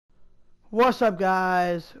What's up,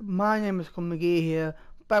 guys? My name is CoolMcGhee here,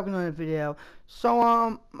 back with another video. So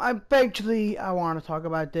I want to talk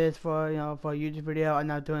about this for for a YouTube video. I'm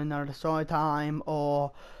not doing another story time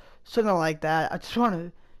or something like that. I just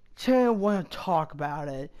want to talk about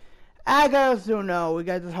it. I guys do know we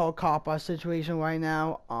got this whole COPPA situation right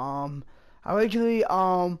now. I originally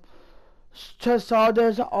just saw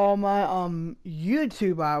this on my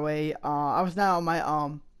YouTube, by the way. I was now on my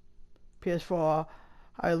PS4.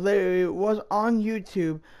 I literally was on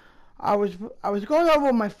YouTube. I was going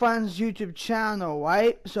over my friend's YouTube channel,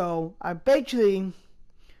 right? So I basically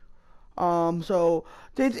so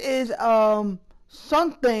this is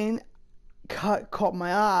something caught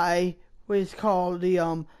my eye, which is called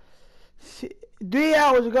the 3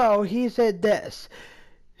 hours ago he said this.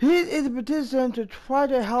 He is a participant to try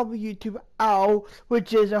to help YouTube out,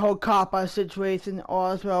 which is a whole COPPA situation.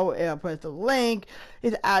 Also, I'll put the link.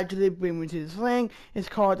 It's actually bringing me to this link. It's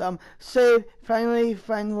called Save Friendly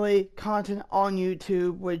Content on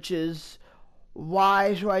YouTube, which is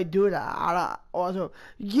why should I do that? I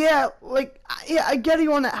get you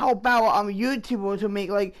want to help out YouTubers to make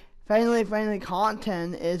like friendly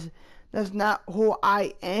content. That's not who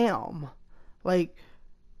I am. And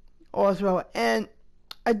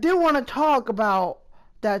I do want to talk about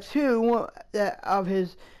that too, that of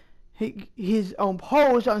his own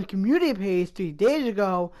post on his community page 3 days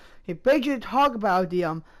ago. He basically talked about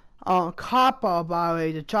the COPPA,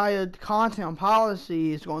 by the child content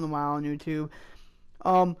policies going around on YouTube.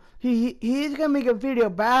 He's gonna make a video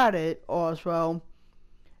about it also,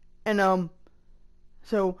 and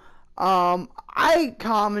I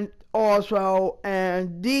comment also,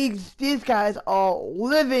 and these guys are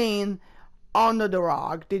living under the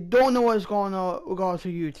rock. They don't know what's going on regards to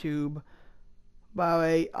YouTube. By the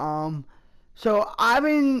way, so I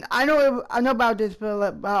know about this for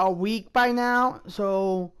about a week by now.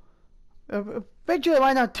 So basically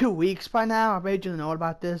right now 2 weeks by now. I basically know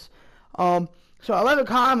about this. So I left a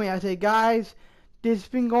comment. I said, guys, this has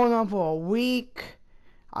been going on for a week.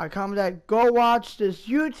 I commented, go watch this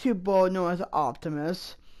YouTuber known as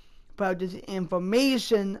Optimus about this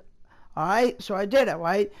information. Alright, so I did it,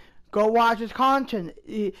 right? Go watch his content.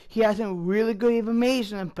 He has some really good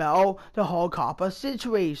information about the whole COPPA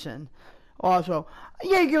situation. Also,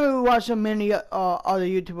 yeah, you can watch some many other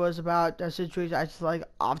YouTubers about that situation. I just like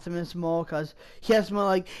Optimus more because he has more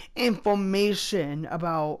like information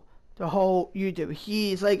about the whole YouTube.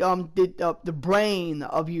 He's like the brain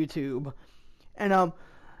of YouTube, and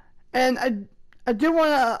I do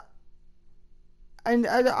wanna I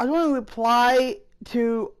want to reply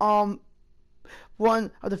to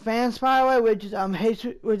one of the fans, by the way, which is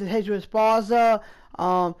Eaparza.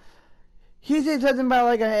 He said something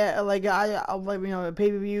about a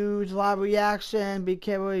pay-per-views, live reaction. Be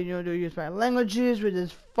careful, to use bad languages, which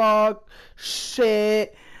is fuck,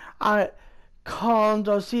 shit, cons,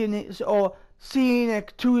 or see you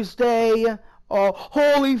next Tuesday, or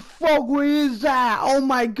holy fuck, what is that? Oh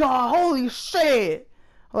my god, holy shit,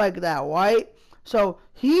 like that, right? So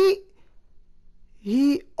he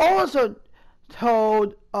also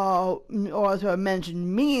told also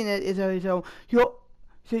mentioned me in it, so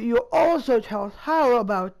you also tell Tyler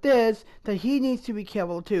about this, that he needs to be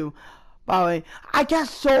careful too. By the way, I got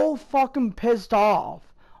so fucking pissed off.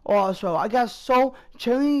 Also, I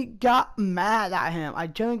genuinely got mad at him. I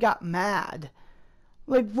genuinely got mad,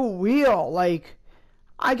 like for real. Like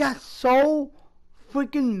I got so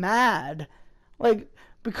freaking mad, like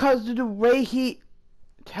because of the way he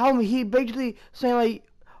tell me. He basically saying like,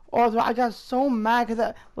 also, I got so mad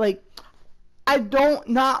because I don't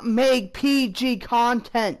not make PG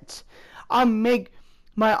content. I make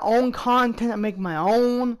my own content. I make my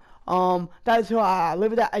own. That's who I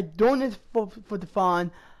live with. That I don't do this for the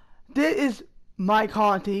fun. This is my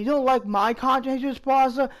content. You don't like my content,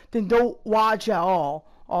 Eaparza, then don't watch at all.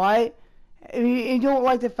 Alright? If you don't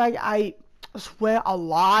like the fact I swear a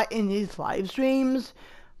lot in these live streams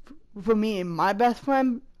for me and my best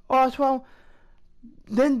friend also,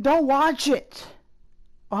 then don't watch it.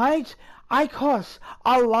 Alright? I cuss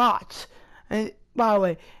a lot. And by the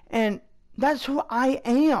way, and that's who I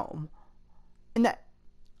am. And that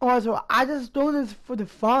also, I just do this for the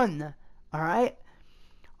fun. Alright?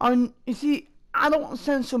 You see, I don't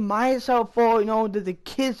censor myself for, the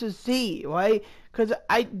kids to see, right? Because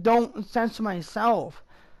I don't censor myself.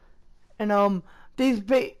 And so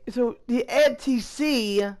the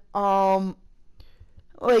FTC, I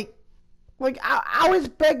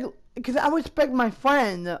respect, because I respect my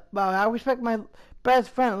friend, I respect my best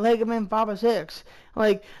friend, Legoman506.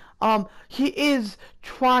 He is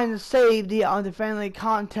trying to save the family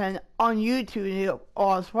content on YouTube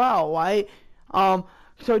as well, right?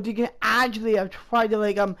 so you can actually try to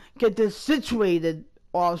like get this situated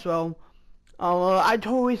also. I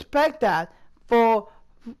totally respect that for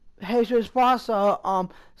Jesus Eaparza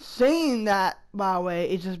saying that, by the way.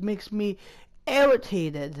 It just makes me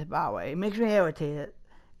irritated, by the way. It makes me irritated. It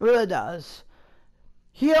really does.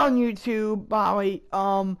 Here on YouTube, by the way,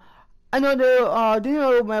 I know do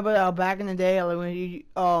you remember back in the day, like when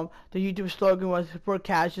the YouTube slogan was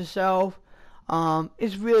 "Broadcast yourself"?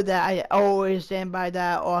 It's real that I always stand by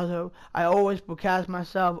that. Also, I always broadcast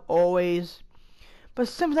myself, always. But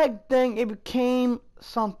since that thing, it became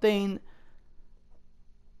something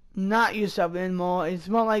not yourself anymore. It's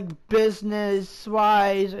more like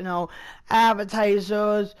business-wise,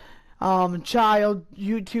 advertisers, child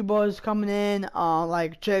YouTubers coming in,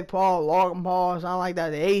 like Jake Paul, Logan Paul, something like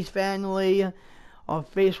that, the Ace Family, or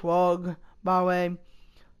Facebook, by the way.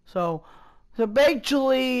 So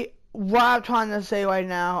basically, what I'm trying to say right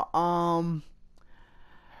now,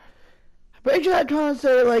 basically I'm trying to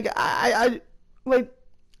say, like, I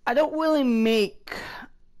don't really make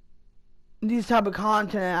these type of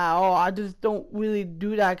content at all. I just don't really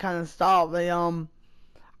do that kind of stuff. Like,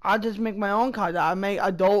 I just make my own content. I make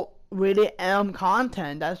adult rated M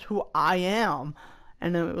content. That's who I am.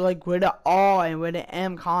 And then, like, rated R and rated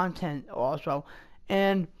M content also.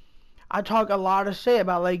 And I talk a lot of shit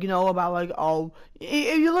about, like, about, like,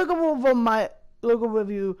 if you look over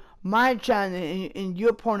my channel in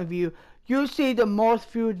your point of view, you'll see the most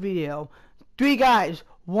viewed video. 3 guys,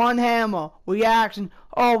 1 hammer, reaction,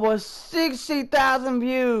 over 60,000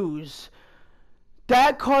 views.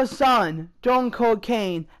 Dad Called Son, doing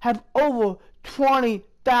cocaine, have over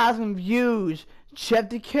 20,000 views. Chef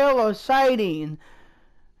the Killer sighting.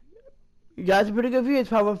 You guys are pretty good views,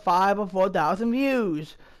 probably 5 or 4,000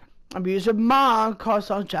 views. Abusive mom calls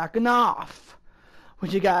son jacking off,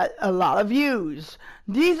 which you got a lot of views.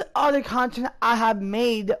 These are the content I have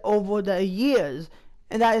made over the years,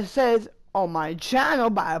 and that it says on my channel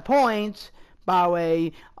by points. By the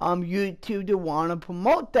way, YouTube to want to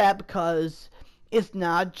promote that because it's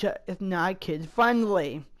not kid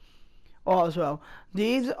friendly. Also,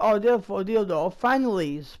 these are for the adult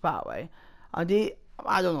friendlies. By the way, I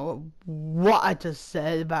don't know what I just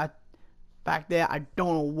said about back there. I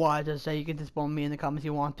don't know what I just said. You can just bomb me in the comments if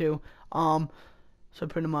you want to. So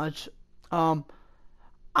pretty much, I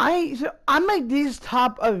make these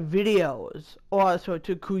type of videos also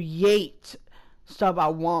to create stuff I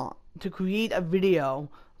want. To create a video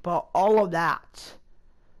about all of that.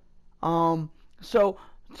 So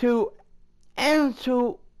to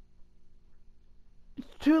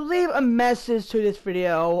leave a message to this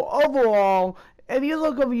video, overall, if you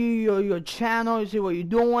look over your channel, you see what you're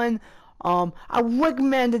doing, I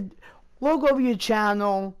recommend to look over your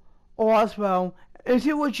channel also and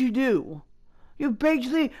see what you do. You're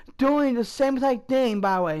basically doing the same type thing,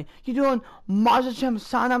 by the way. You're doing Monster Truck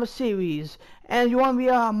sign-up series, and you want to be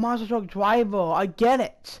a monster truck driver. I get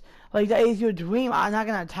it. Like, that is your dream. I'm not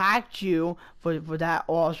gonna attack you for that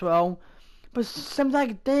also. But same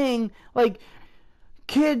type thing, like,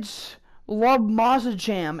 kids love Monster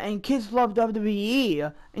Jam, and kids love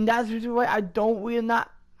WWE, and that's the reason why I don't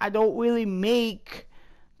really make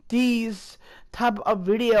these type of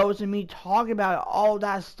videos and me talking about all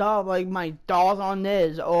that stuff, like my thoughts on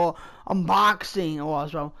this or unboxing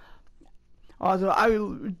also. I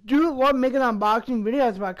do love making unboxing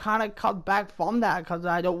videos, but I kind of cut back from that because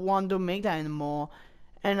I don't want to make that anymore,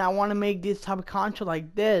 and I want to make this type of content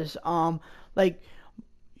like this. Like,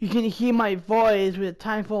 you can hear my voice with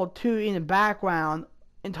Timefall 2 in the background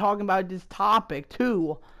and talking about this topic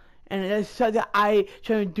too. And it's something I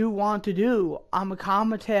do want to do. I'm a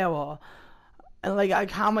commentator. And like, I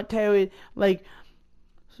commentary, probably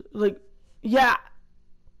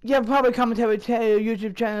commentary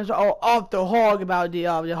YouTube channels are off the hook about the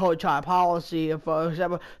whole child policy. For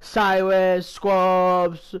example, Cyrus,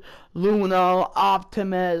 Scrubs, Luna,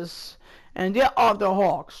 Optimus. And they're off the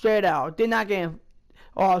hook, straight out. They're not getting,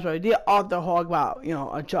 they're off the hook about,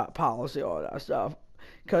 a child policy, all that stuff.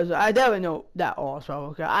 Because I definitely know that also,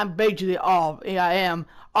 okay? I'm basically off, I am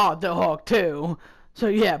off the hook too. So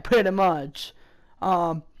yeah, pretty much.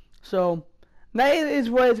 So that is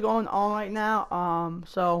what is going on right now.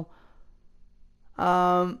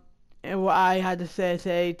 And what I had to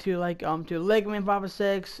say to Ligament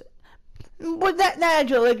 506, but that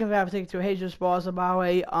actually Ligament 506 to Jesus Eaparza, by the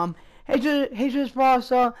way. Jesus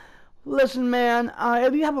Eaparza, listen, man,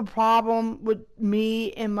 if you have a problem with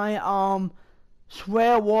me and my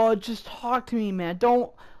swear word, just talk to me, man.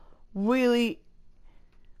 Don't really.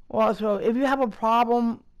 Also, if you have a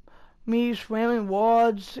problem me swearing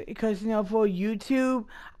words, because for YouTube,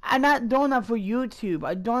 I'm not doing that for YouTube.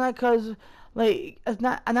 I'm doing that because, Like,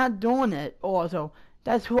 I'm not doing it. Also,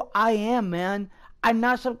 that's who I am, man. I'm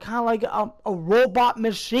not some kind of like a robot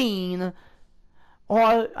machine,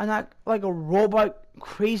 or I'm not like a robot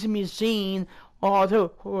crazy machine, or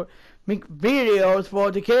to make videos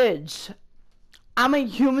for the kids. I'm a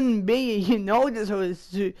human being. You know this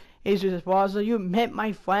is responsible. You met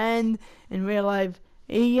my friend in real life,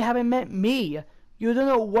 and you haven't met me. You don't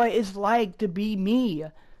know what it's like to be me.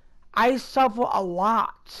 I suffer a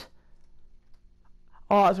lot.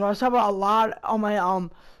 Oh, so I suffer a lot on my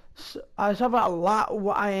I suffer a lot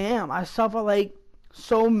what I am. I suffer like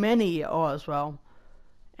so many as well.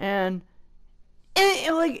 And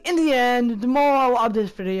like in the end, the moral of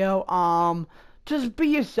this video, just be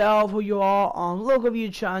yourself, who you are. Look over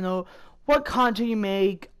your channel, what content you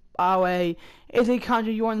make. By the way, is it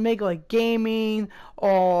content you want to make like gaming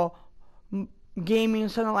or gaming or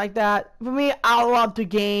something like that? For me, I love to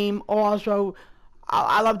game. Also,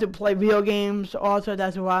 I love to play video games. Also,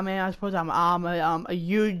 that's what I mean. I suppose I'm a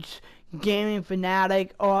huge gaming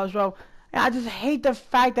fanatic. Also, and I just hate the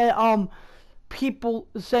fact that people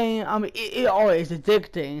saying it's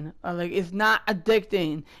addicting. Like, it's not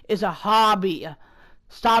addicting. It's a hobby.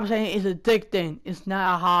 Stop saying it's addicting. It's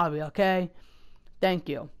not a hobby. Okay. Thank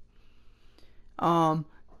you.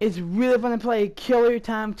 It's really fun to play Kill Your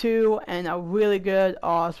Time 2, and a really good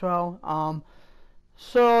also.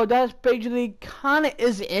 So that's basically kind of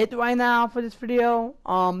is it right now for this video.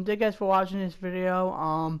 Thank you guys for watching this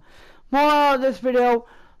video. More of this video,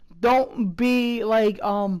 don't be like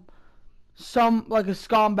some like a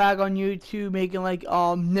scumbag on YouTube making like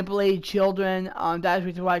manipulated children. That's the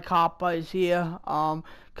reason why COPPA is here.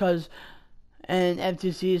 Cause and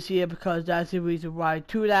FTC is here because that's the reason why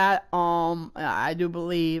to that. I do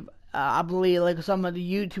believe. I believe like some of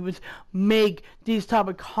the YouTubers make these type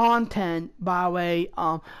of content, by the way,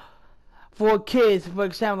 for kids. For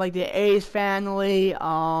example, like the Ace Family,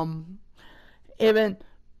 even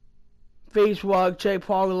Facebook, Jake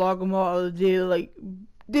Paul, Logan, like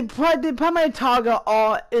the primary target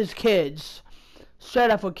is kids, straight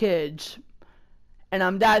up for kids,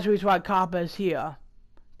 and that's the reason why COPPA is here.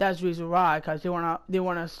 That's the reason why, because they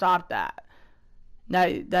wanna stop that.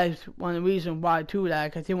 That's one of the reasons why too, that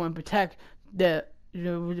because they want to protect the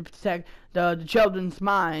children's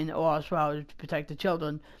mind, or as well to protect the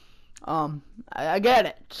children. I get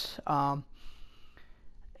it. And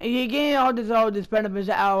you getting all this benefits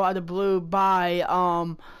out of the blue by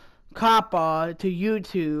COPPA to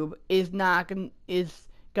YouTube is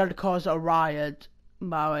gonna cause a riot,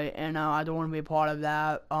 by the way, and I don't want to be a part of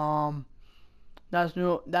that. That's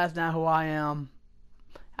not who I am.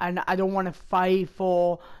 And I don't want to fight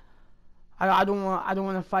for. I don't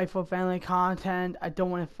want to fight for family content. I don't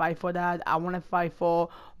want to fight for that. I want to fight for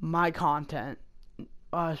my content.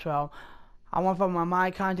 So I want to fight for my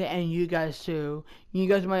content and you guys too. You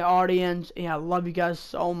guys are my audience, and I love you guys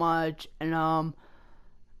so much. And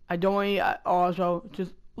I don't want you also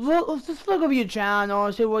just look over your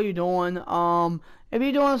channel, see what you're doing. If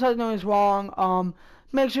you're doing something that's wrong,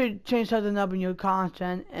 make sure you change something up in your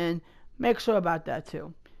content and make sure about that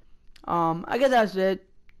too. I guess that's it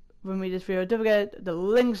for me this video. Don't forget the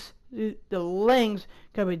links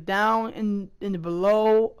can be down in the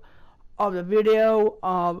below of the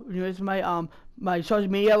video. Here's my social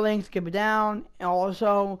media links can be down, and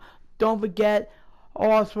also don't forget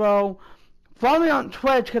also follow me on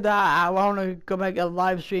Twitch, because I want to go back and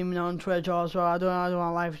live streaming on Twitch. Also, I don't want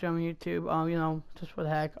to live stream on YouTube. You know, just for the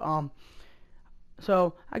heck.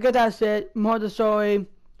 So I guess that's it. More of the story.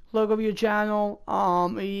 Look over your channel.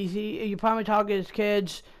 You probably target as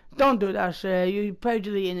kids. Don't do that shit. You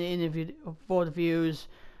basically in the interview for the views.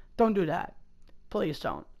 Don't do that. Please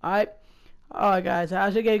don't. Alright? Alright guys,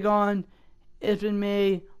 as I get going, it's been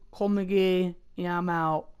me, CoolMcGhee, and I'm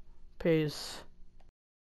out. Peace.